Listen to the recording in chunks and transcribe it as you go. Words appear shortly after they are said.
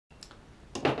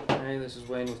Hey, this is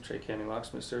Wayne with Tri County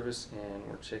Locksmith Service, and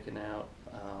we're checking out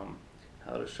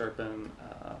how to sharpen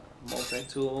a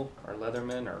multi-tool, or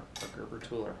Leatherman, or Gerber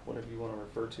tool, or whatever you want to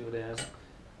refer to it as.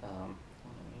 I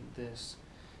need this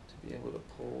to be able to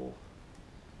pull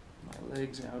my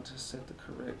legs out to set the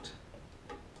correct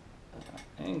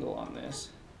angle on this.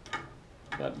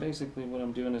 But basically what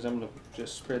I'm doing is I'm going to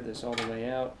just spread this all the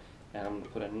way out, and I'm going to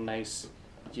put a nice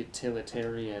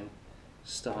utilitarian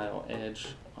style edge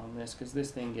on this, because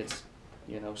this thing gets,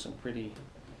 you know, some pretty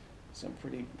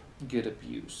good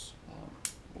abuse.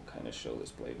 We'll kind of show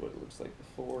this blade what it looks like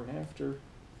before and after,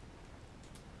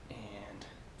 and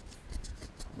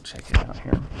we'll check it out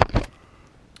here.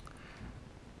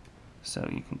 So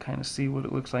you can kind of see what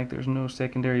it looks like. There's no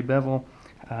secondary bevel.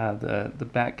 The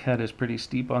back cut is pretty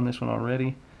steep on this one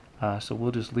already, so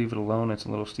we'll just leave it alone. It's a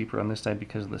little steeper on this side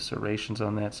because of the serrations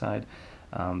on that side.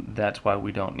 That's why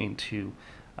we don't need to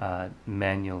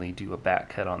manually do a back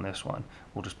cut on this one.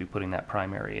 We'll just be putting that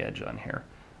primary edge on here.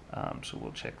 So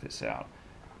we'll check this out.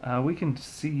 We can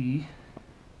see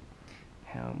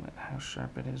how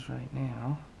sharp it is right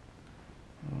now.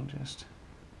 We'll just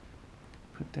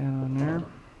put that on there.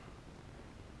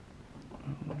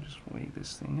 We'll just weigh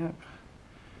this thing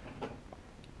up.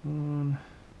 1,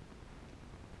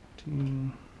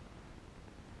 2,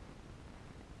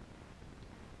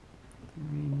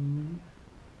 3,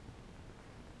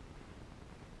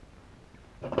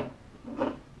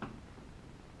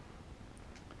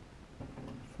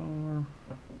 4,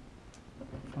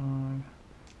 5.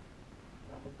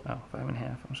 Oh,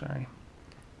 5.5. I'm sorry.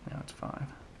 Now it's 5.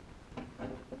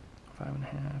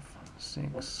 5.5.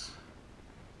 6.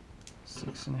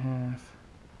 6.5.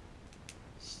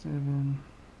 7.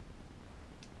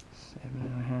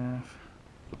 7.5.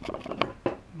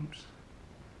 Oops.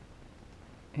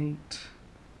 8.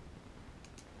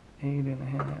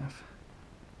 8.5.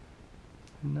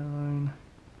 9.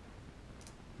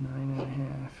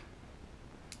 9.5.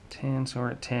 10. So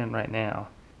we're at 10 right now.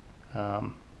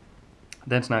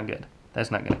 That's not good.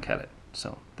 That's not going to cut it.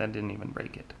 So that didn't even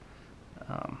break it.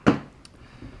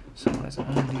 So let's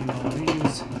undo all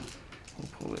these. We'll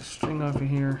pull this string off of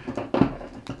here,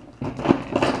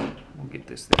 and we'll get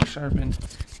this thing sharpened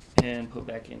and put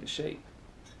back into shape.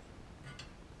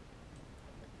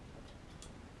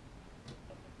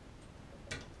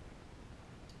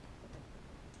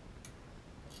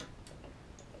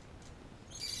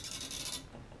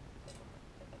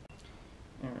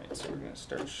 Alright, so we're going to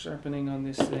start sharpening on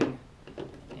this thing,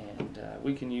 and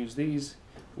we can use these.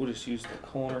 We'll just use the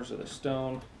corners of the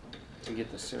stone to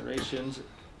get the serrations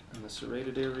and the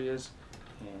serrated areas,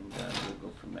 and we'll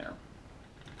go from there.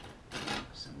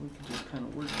 So we can just kind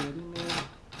of work that in there,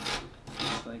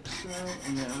 just like so,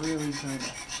 and then really kind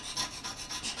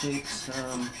of take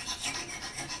some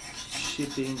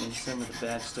chipping and some of the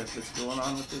bad stuff that's going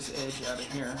on with this edge out of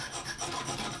here.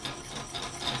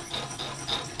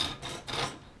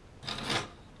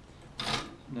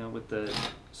 Now with the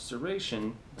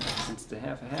serration, since it's a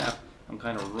half, I'm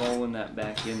kind of rolling that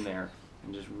back in there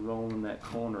and just rolling that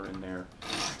corner in there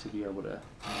to be able to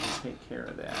take care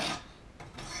of that.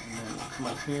 And then we'll come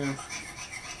up here.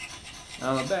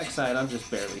 Now on the back side, I'm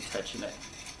just barely touching it.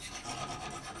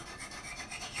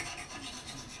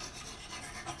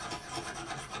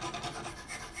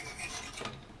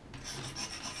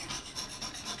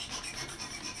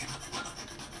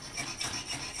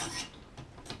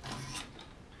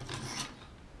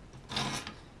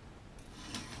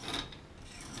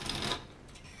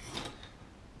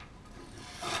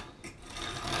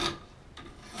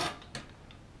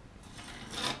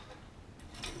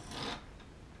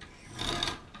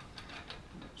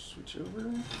 Switch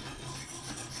over.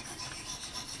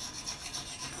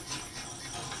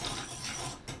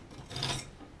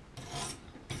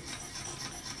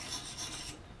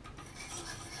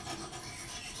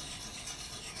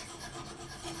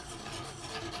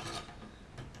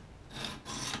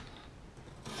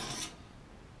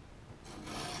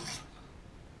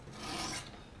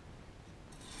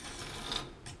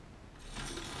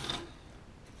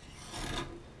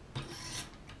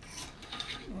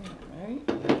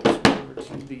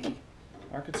 The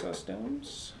Arkansas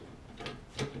stones.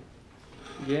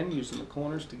 Again, using the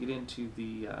corners to get into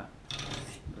the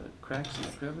cracks and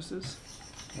the crevices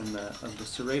and of the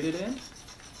serrated end.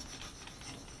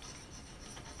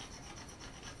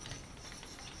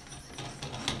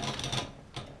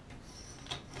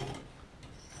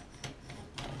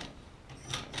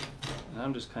 And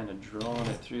I'm just kind of drawing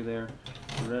it through there,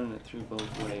 running it through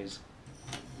both ways,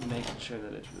 making sure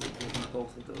that it's really good, and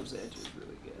both of those edges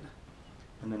really good.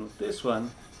 And then with this one,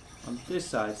 on this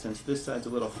side, since this side's a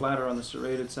little flatter on the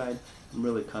serrated side, I'm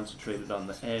really concentrated on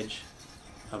the edge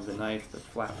of the knife, the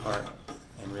flat part,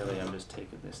 and really I'm just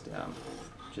taking this down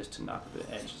just to knock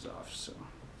the edges off. So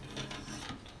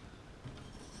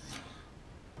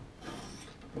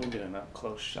we'll get an up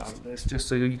close shot of this just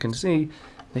so you can see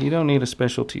that you don't need a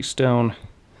specialty stone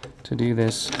to do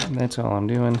this. That's all I'm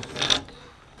doing.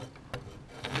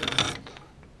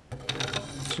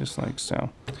 Just like so.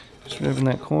 Just rubbing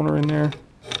that corner in there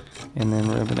and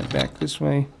then rubbing it back this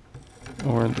way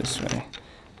or this way.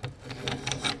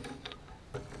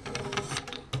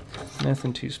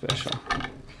 Nothing too special.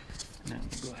 Now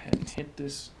we'll go ahead and hit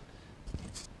this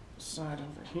side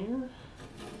over here.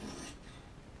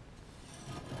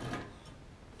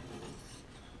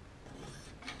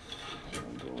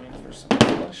 We'll go in for some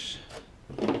flush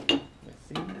with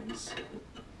these.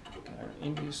 Got our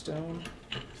India stone.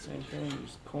 Same thing,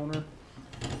 use the corner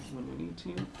when we need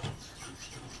to.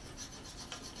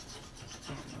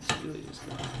 That's really just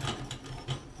good.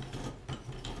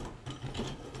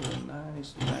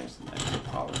 Nice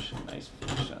polish and nice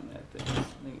finish on that thing.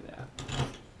 Look at that.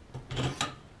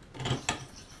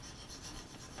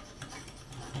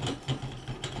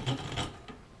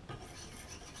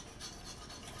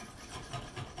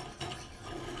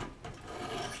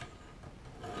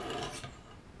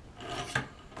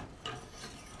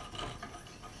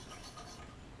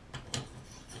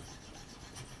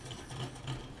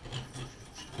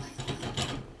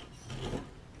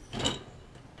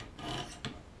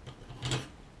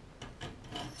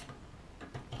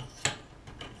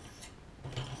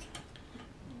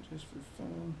 Just for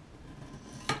fun.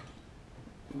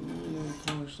 Really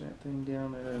polish that thing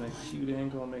down at an acute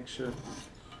angle and make sure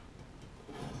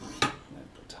that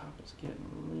the top is getting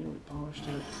really polished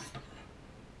up.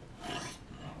 And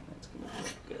that's going to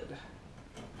look good.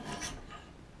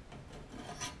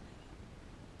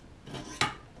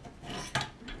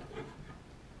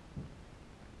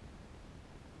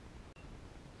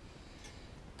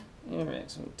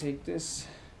 Alright, so we'll take this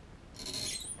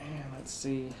and let's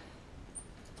see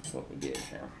what we did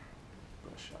here.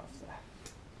 Brush off the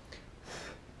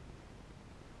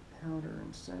powder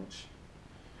and such.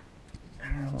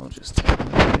 And we'll just take a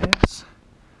look at this.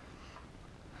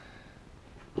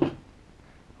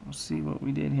 We'll see what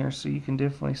we did here. So you can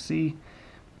definitely see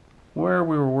where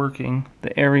we were working.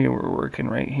 The area we were working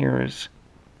right here is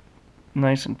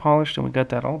nice and polished, and we got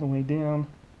that all the way down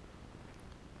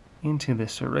into the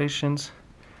serrations.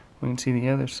 We can see the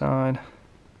other side.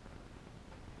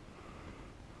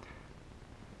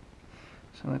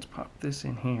 So let's pop this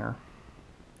in here.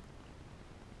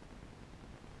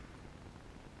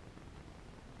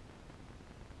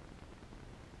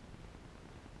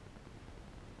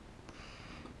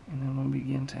 And then we'll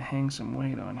begin to hang some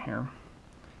weight on here.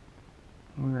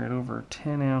 We were at over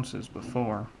 10 ounces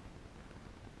before.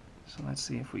 So let's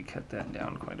see if we cut that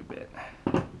down quite a bit.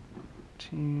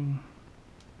 2,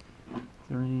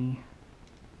 3,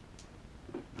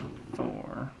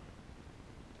 4,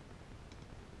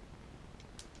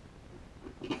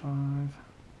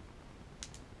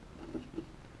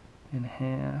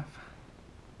 5.5.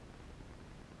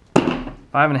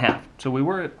 Five and a half. So we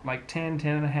were at like 10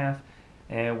 and a half,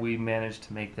 and we managed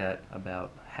to make that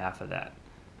about half of that.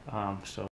 So